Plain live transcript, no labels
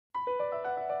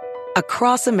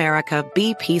Across America,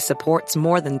 BP supports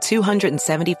more than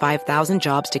 275,000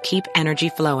 jobs to keep energy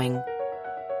flowing.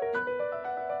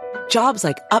 Jobs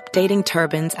like updating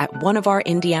turbines at one of our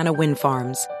Indiana wind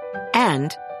farms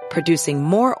and producing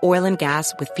more oil and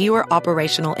gas with fewer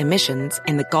operational emissions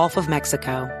in the Gulf of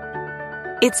Mexico.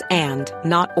 It's and,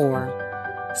 not or.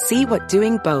 See what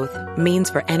doing both means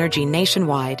for energy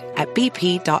nationwide at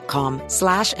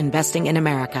bp.com/investing in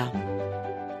America.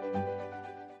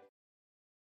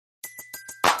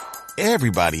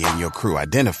 Everybody in your crew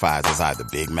identifies as either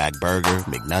Big Mac Burger,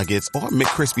 McNuggets, or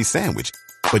McCrispy Sandwich.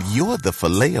 But you're the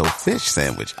Filet-O-Fish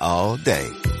Sandwich all day.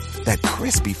 That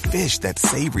crispy fish, that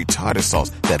savory tartar sauce,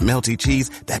 that melty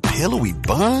cheese, that pillowy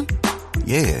bun.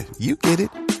 Yeah, you get it.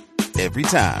 Every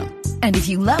time. And if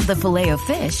you love the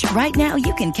Filet-O-Fish, right now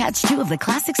you can catch two of the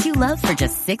classics you love for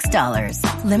just $6.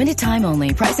 Limited time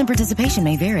only. Price and participation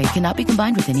may vary. Cannot be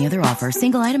combined with any other offer.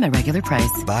 Single item at regular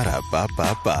price.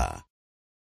 Ba-da-ba-ba-ba.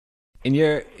 In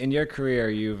your career,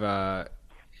 you've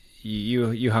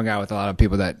you hung out with a lot of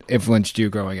people that influenced you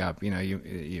growing up. You know,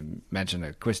 you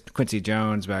mentioned Quincy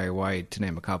Jones, Barry White, to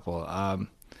name a couple.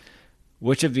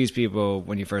 Which of these people,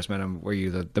 when you first met them, were you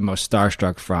the most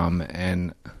starstruck from,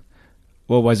 and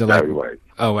what was it like? Barry White.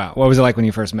 Oh wow, what was it like when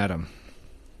you first met him?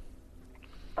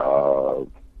 I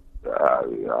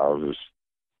was just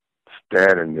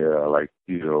standing there,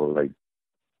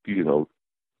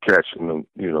 catching them,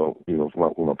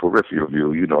 from my peripheral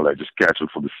view, like just catching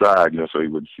from the side, so he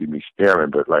wouldn't see me staring,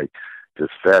 but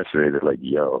just fascinated,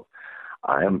 yo,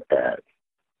 I am at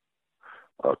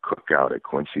a cookout at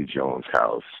Quincy Jones'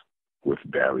 house with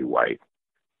Barry White.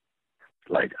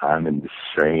 I'm in the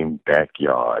same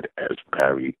backyard as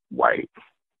Barry White.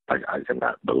 I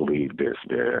cannot believe this,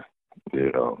 man.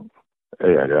 And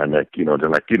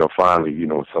finally,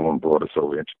 someone brought us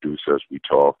over, introduced us, we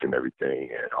talked and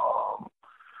everything,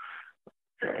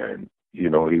 and he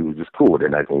was just cool.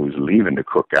 Then when we was leaving the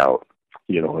cookout,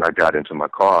 when I got into my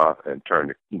car and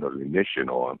turned, the ignition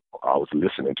on, I was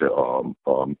listening to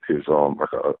his a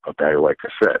Barry White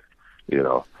cassette.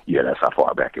 Yeah, that's how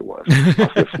far back it was. I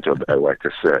was listening to a Barry White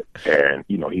cassette, and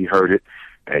he heard it,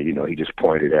 and he just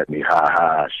pointed at me, ha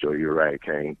ha, sure you're right,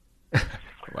 Kane.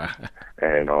 Wow.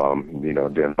 And then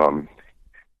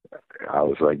I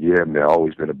was like, yeah, man, I've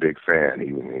always been a big fan.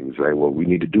 He was like, well, we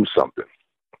need to do something.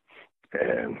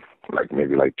 And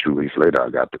maybe 2 weeks later, I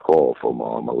got the call from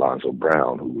Alonzo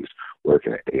Brown, who was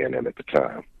working at A&M at the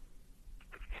time.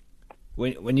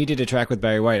 When you did a track with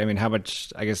Barry White, I mean, how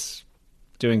much, I guess,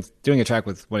 doing a track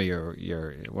with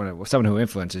someone who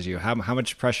influences you, how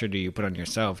much pressure do you put on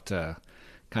yourself to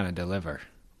kind of deliver?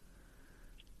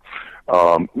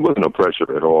 It wasn't no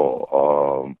pressure at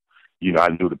all. I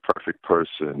knew the perfect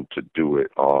person to do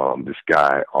it. This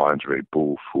guy, Andre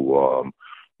Booth, who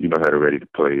had already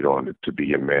played on the To Be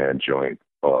Your Man joint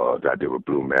that I did with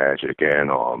Blue Magic,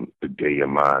 and The Day of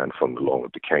Mine from the Along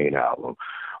with the Kane album.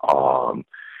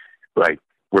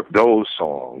 With those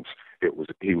songs,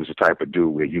 he was the type of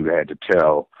dude where you had to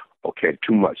tell, okay,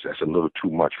 too much. That's a little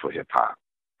too much for hip hop,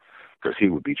 because he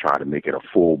would be trying to make it a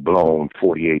full blown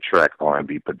 48-track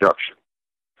R&B production.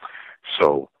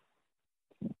 So,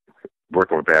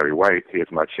 working with Barry White,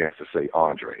 here's my chance to say,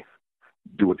 Andre,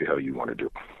 do what the hell you want to do.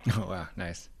 Oh wow,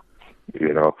 nice.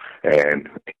 And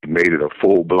he made it a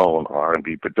full blown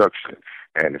R&B production,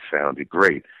 and it sounded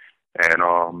great. And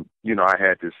I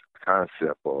had this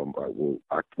concept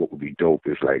what would be dope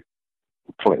is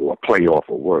play off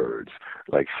of words,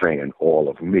 saying all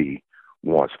of me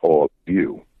wants all of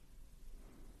you.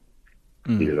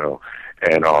 And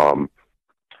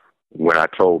when I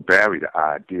told Barry the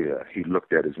idea, he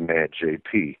looked at his man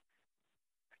JP,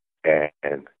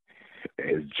 and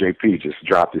as JP just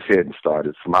dropped his head and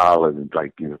started smiling and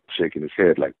shaking his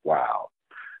head wow.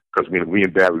 Because me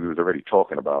and Barry, we was already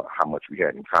talking about how much we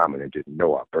had in common and didn't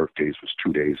know our birthdays was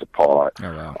 2 days apart.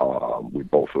 Oh, wow. We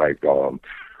both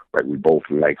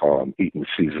eating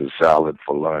Caesar salad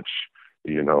for lunch,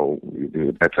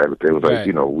 that type of thing. It was right.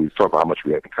 We was talking about how much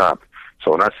we had in common.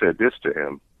 So when I said this to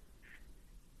him,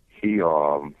 he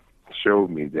showed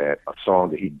me that a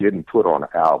song that he didn't put on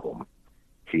the album,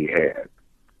 he had,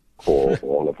 called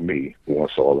All of Me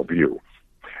Wants All of You.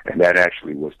 And that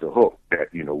actually was the hook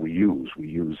that, we used. We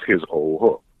used his old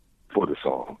hook for the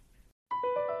song.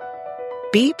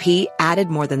 BP added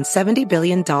more than $70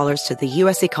 billion to the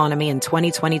U.S. economy in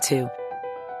 2022.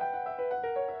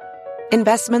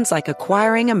 Investments like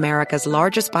acquiring America's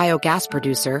largest biogas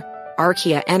producer,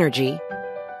 Archaea Energy,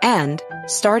 and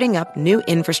starting up new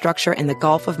infrastructure in the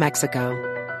Gulf of Mexico.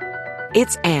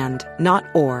 It's and, not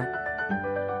or.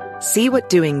 See what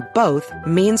doing both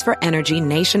means for energy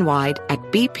nationwide at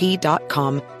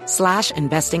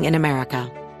bp.com/investing in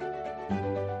America.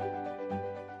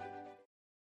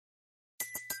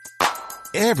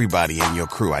 Everybody in your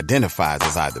crew identifies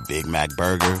as either Big Mac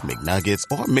Burger, McNuggets,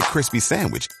 or McCrispy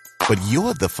Sandwich. But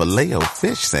you're the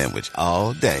Filet-O-Fish Sandwich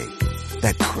all day.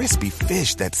 That crispy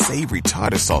fish, that savory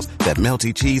tartar sauce, that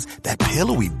melty cheese, that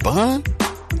pillowy bun.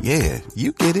 Yeah,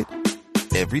 you get it.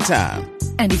 Every time.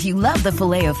 And if you love the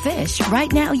Filet-O-Fish, right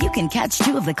now you can catch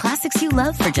two of the classics you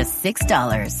love for just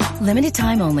 $6. Limited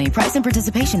time only. Price and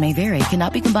participation may vary.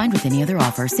 Cannot be combined with any other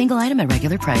offer. Single item at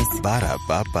regular price.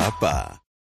 Ba-da-ba-ba-ba.